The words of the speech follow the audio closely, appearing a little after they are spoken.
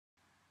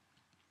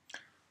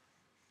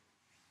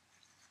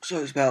So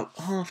it's about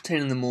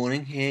 10:30 in the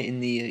morning here in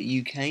the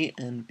UK,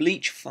 and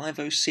Bleach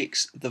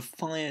 506, The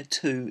Fire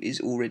 2 is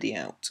already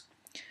out.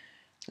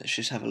 Let's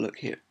just have a look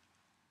here.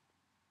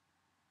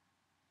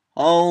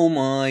 Oh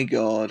my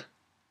god.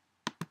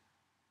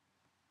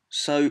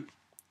 So,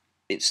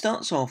 it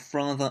starts off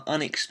rather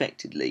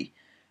unexpectedly,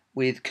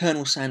 with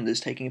Colonel Sanders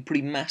taking a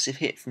pretty massive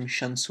hit from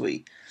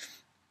Shunsui.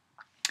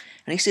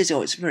 And he says,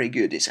 oh, it's very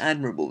good, it's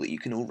admirable that you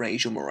can all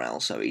raise your morale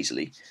so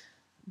easily,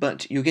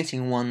 but you're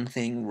getting one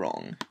thing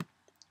wrong.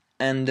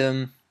 And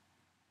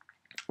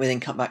we then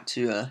cut back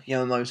to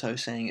Yamamoto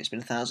saying, it's been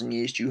 1,000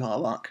 years, Juha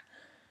Bach.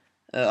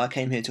 I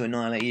came here to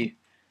annihilate you.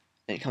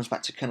 And it comes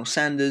back to Colonel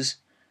Sanders,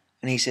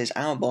 and he says,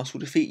 our boss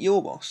will defeat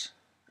your boss.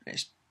 And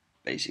it's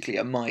basically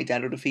a my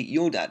dad will defeat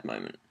your dad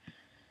moment.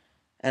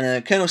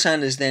 And Colonel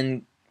Sanders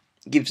then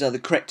gives the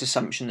correct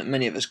assumption that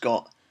many of us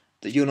got,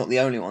 that you're not the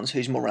only ones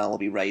whose morale will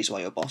be raised while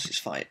your bosses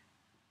fight.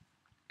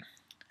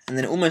 And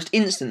then almost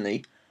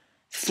instantly,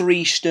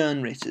 3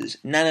 Sternritters,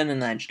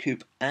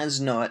 Nananajkup, as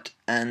Nödt,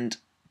 and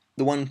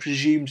the one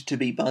presumed to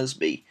be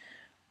Busby,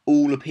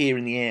 all appear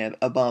in the air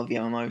above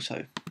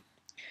Yamamoto.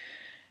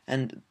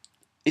 And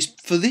it's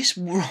for this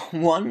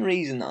one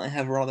reason that I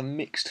have rather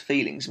mixed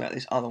feelings about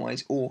this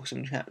otherwise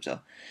awesome chapter.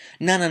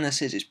 Nanana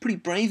says it's pretty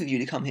brave of you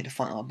to come here to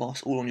fight our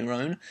boss all on your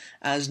own,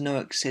 as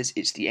Noak says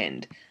it's the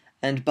end,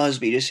 and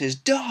Busby just says,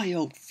 die,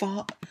 old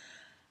fart!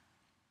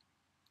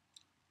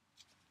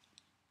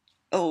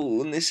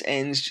 Oh, and this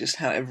ends just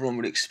how everyone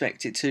would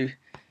expect it to.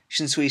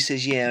 Shunsui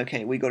says, yeah,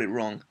 okay, we got it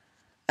wrong.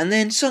 And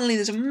then suddenly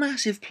there's a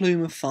massive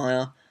plume of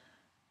fire.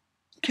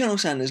 Colonel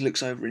Sanders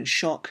looks over in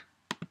shock,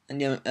 and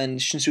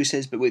Shunsui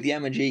says, but with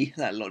Yamaji,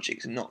 that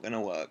logic's not going to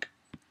work.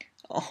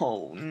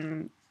 Oh,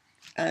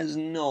 as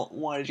not,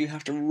 why did you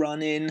have to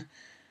run in?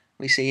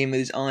 We see him with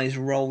his eyes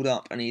rolled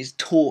up, and he's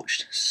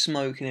torched,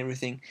 smoke and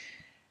everything.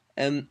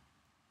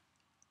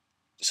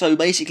 So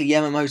basically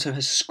Yamamoto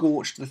has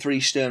scorched the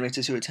 3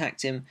 Sternritters who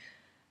attacked him.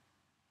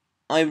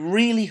 I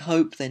really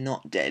hope they're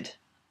not dead.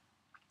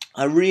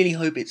 I really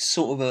hope it's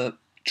sort of a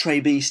Tre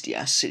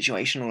Bestias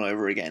situation all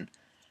over again.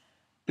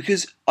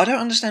 Because I don't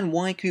understand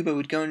why Kubo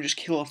would go and just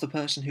kill off the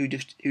person who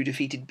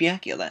defeated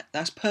Byakuya.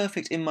 That's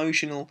perfect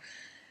emotional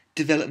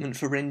development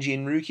for Renji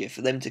and Rukia,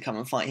 for them to come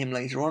and fight him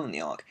later on in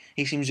the arc.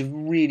 He seems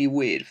really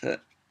weird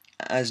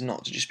as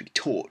not to just be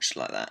torched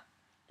like that.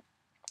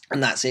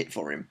 And that's it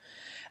for him.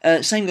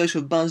 Same goes for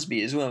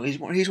Busby as well. He's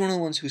one of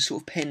the ones who's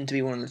sort of penned to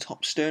be one of the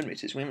top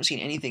Sternritters. We haven't seen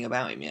anything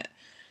about him yet.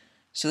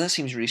 So that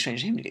seems really strange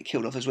for him to get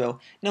killed off as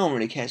well. No one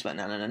really cares about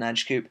Nana and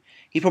Najkup.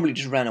 He probably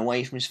just ran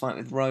away from his fight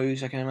with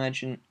Rose, I can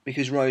imagine,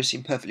 because Rose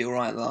seemed perfectly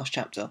alright in the last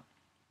chapter.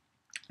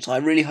 So I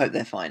really hope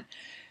they're fine.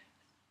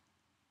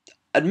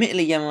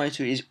 Admittedly,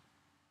 Yamamoto is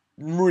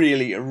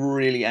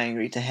really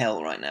angry to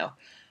hell right now.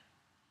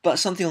 But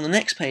something on the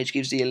next page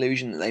gives the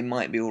illusion that they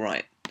might be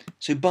alright.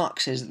 So Buck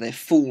says that they're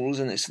fools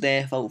and it's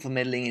their fault for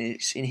meddling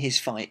in his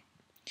fight.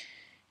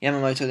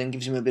 Yamamoto then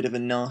gives him a bit of a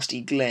nasty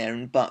glare,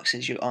 and Buck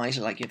says your eyes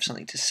are like you have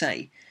something to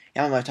say.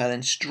 Yamamoto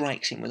then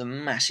strikes him with a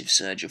massive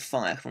surge of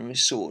fire from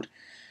his sword.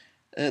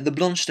 The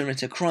blonde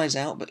Sternritter cries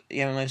out, but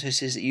Yamamoto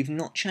says that you've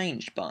not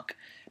changed, Buck,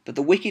 but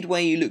the wicked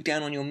way you look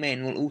down on your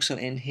men will also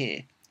end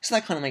here. So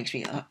that kind of makes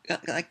me,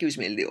 that gives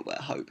me a little bit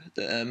of hope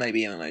that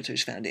maybe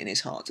Yamamoto's found it in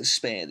his heart to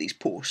spare these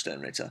poor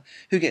Sternritter,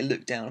 who get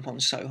looked down upon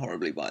so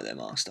horribly by their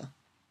master.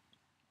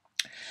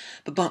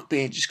 But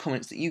Buckbeard just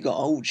comments that you got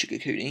old,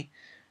 Shigakuni.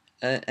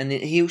 And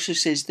he also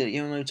says that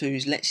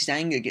Yamamoto lets his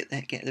anger get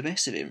the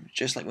best of him,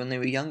 just like when they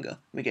were younger.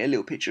 We get a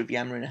little picture of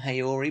Yama and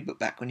Hayori, but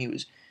back when he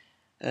was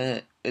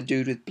a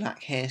dude with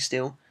black hair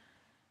still.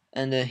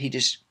 And he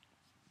just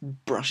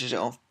brushes it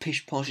off,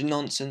 pish-posh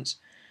nonsense,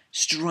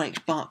 strikes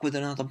Buck with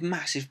another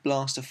massive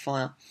blast of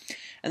fire.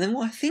 And then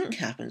what I think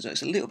happens, though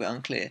it's a little bit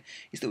unclear,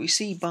 is that we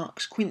see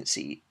Buck's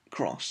Quincy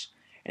cross,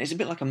 and it's a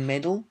bit like a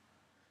medal.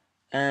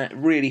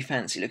 Really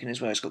fancy looking as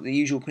well. It's got the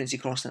usual Quincy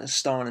cross and a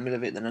star in the middle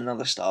of it, then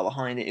another star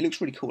behind it. It looks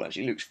really cool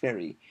actually. It looks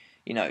very,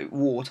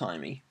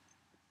 wartimey.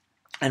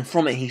 And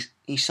from it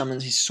he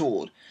summons his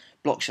sword,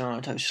 blocks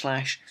Yamamoto's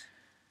slash.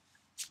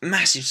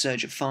 Massive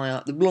surge of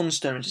fire. The blonde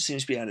Sternritter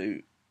seems to be able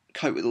to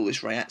cope with all this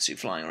Reiatsu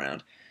flying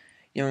around.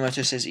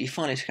 Yamamoto says that you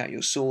finally took out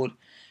your sword.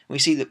 And we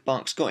see that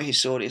Buck's got his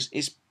sword.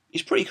 It's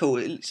pretty cool.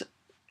 It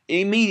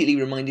immediately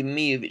reminded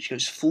me of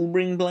Ichigo's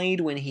Fullbring blade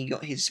when he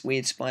got his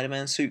weird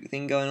Spider-Man suit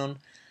thing going on.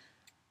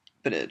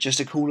 But just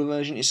a cooler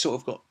version. It's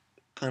sort of got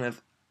kind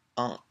of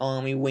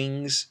army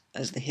wings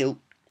as the hilt.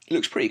 It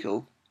looks pretty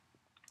cool.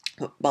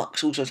 But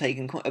Buck's also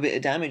taken quite a bit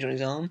of damage on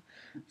his arm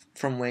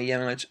from where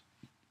Yamamoto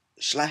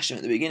slashed him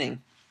at the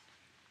beginning.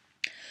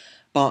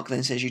 Buck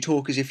then says, you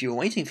talk as if you were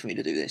waiting for me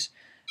to do this.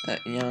 And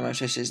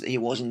Yamamoto says that he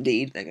was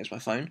indeed. There goes my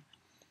phone.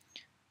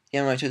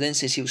 Yamamoto then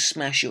says he'll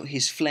smash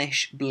his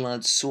flesh,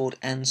 blood, sword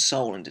and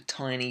soul into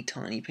tiny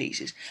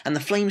pieces. And the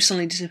flames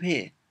suddenly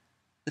disappear.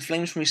 The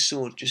flames from his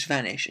sword just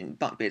vanish, and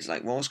Buckbeard's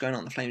like, well, what's going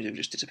on? The flames have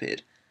just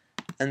disappeared.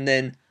 And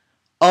then,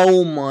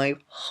 oh my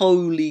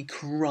holy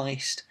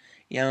Christ,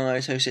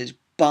 Yamamoto says,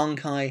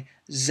 Bankai,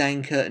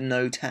 Zanka,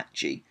 no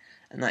Tachi.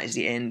 And that is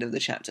the end of the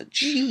chapter.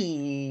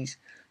 Jeez.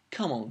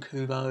 Come on,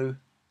 Kubo.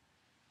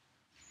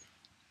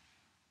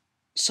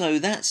 So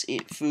that's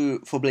it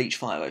for Bleach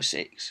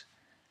 506.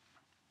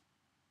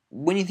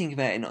 When you think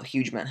about it, not a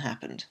huge amount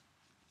happened.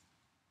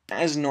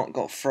 As Nödt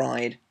got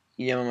fried,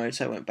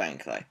 YAMAMOTO went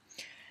Bankai.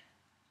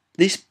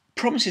 This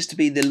promises to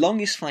be the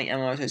longest fight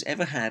Yamamoto's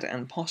ever had,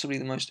 and possibly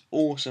the most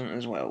awesome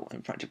as well.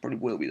 In fact, it probably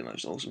will be the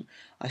most awesome.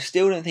 I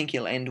still don't think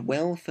it'll end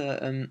well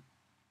for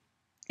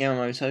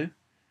Yamamoto.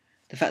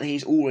 The fact that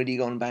he's already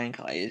gone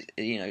Bankai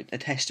is, a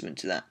testament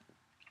to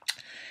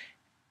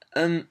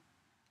that.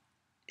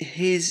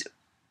 His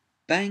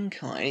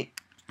Bankai,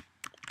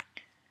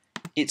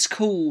 it's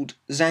called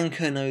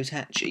Zanka no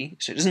Tachi,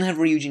 so it doesn't have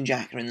Ryujin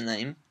Jaka in the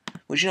name,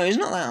 which is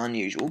not that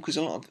unusual, because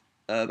a lot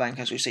of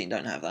Bankais we've seen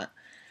don't have that.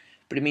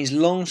 But it means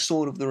Long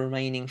Sword of the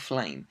Remaining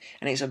Flame,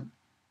 and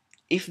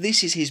if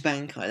this is his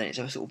Bankai, then it's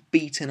a sort of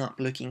beaten up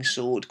looking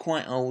sword,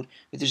 quite old,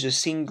 with just a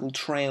single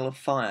trail of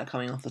fire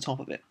coming off the top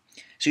of it.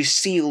 So he's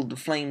sealed the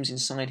flames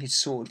inside his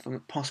sword for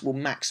possible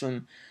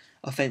maximum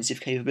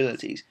offensive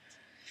capabilities.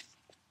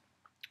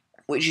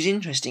 Which is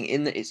interesting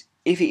in that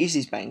if it is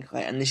his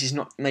Bankai, and this is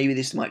not, maybe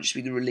this might just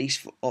be the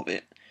release of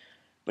it,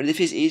 but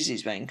if it is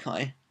his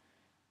Bankai,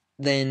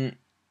 then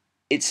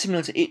it's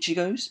similar to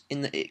Ichigo's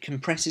in that it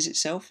compresses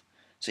itself.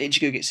 So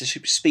Ichigo gets a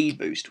super speed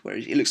boost,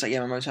 whereas it looks like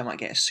Yamamoto might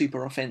get a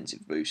super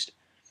offensive boost,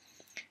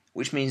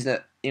 which means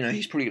that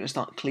he's probably going to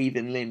start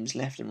cleaving limbs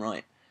left and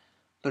right.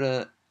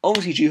 But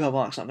obviously Juha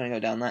Bach's not going to go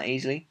down that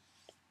easily.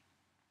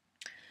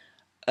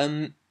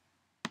 I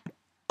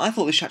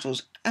thought this chapter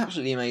was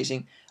absolutely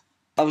amazing.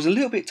 I was a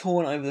little bit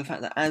torn over the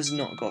fact that As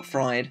Nödt got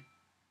fried,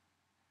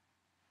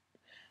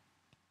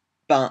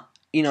 but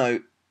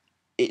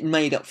it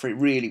made up for it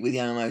really with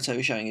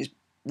Yamamoto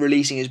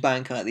releasing his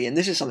Bankai at the end.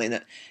 This is something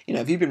that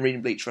if you've been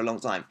reading Bleach for a long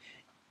time,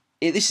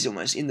 this is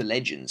almost in the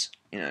legends.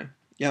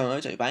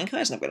 Yamamoto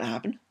Bankai, it's not going to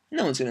happen.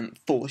 No one's going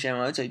to force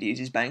Yamamoto to use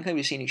his Bankai.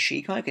 We've seen his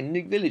Shikai can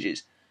nuke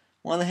villages.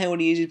 Why the hell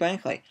would he use his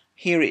Bankai?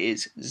 Here it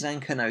is,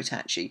 Zanka no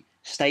Tachi.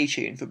 Stay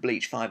tuned for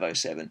Bleach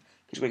 507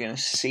 because we're going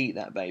to see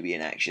that baby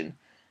in action.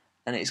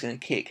 And it's going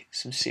to kick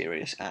some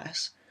serious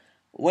ass.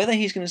 Whether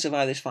he's going to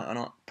survive this fight or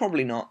not,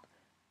 probably not.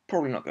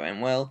 Probably not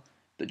going well.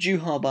 But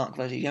Juha Bach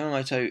versus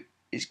Yamamoto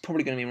is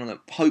probably going to be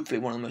hopefully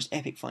one of the most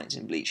epic fights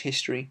in Bleach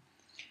history.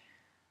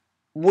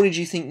 What did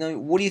you think, though?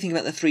 What do you think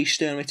about the three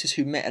Sturmitters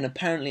who met an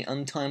apparently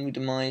untimely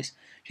demise?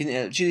 Do you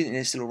think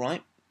they're still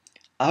alright?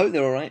 I hope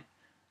they're alright.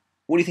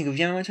 What do you think of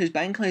Yamamoto's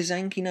Bankai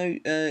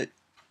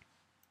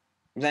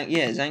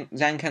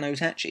Zanka no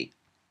Tachi?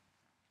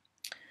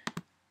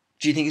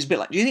 Do you think it's a bit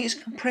like? Do you think it's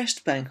a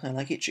compressed Bankai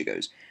like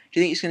Ichigo's? Do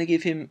you think it's going to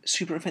give him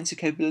super offensive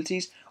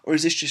capabilities, or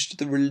is this just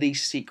the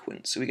release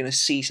sequence? So we're going to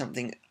see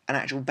an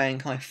actual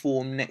Bankai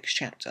form next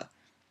chapter.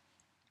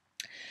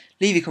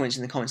 Leave your comments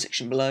in the comment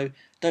section below.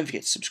 Don't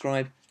forget to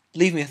subscribe.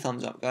 Leave me a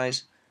thumbs up,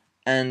 guys,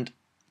 and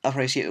I'll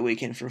probably see you at the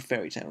weekend for a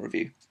Fairy Tail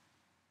review.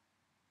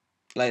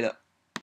 Later.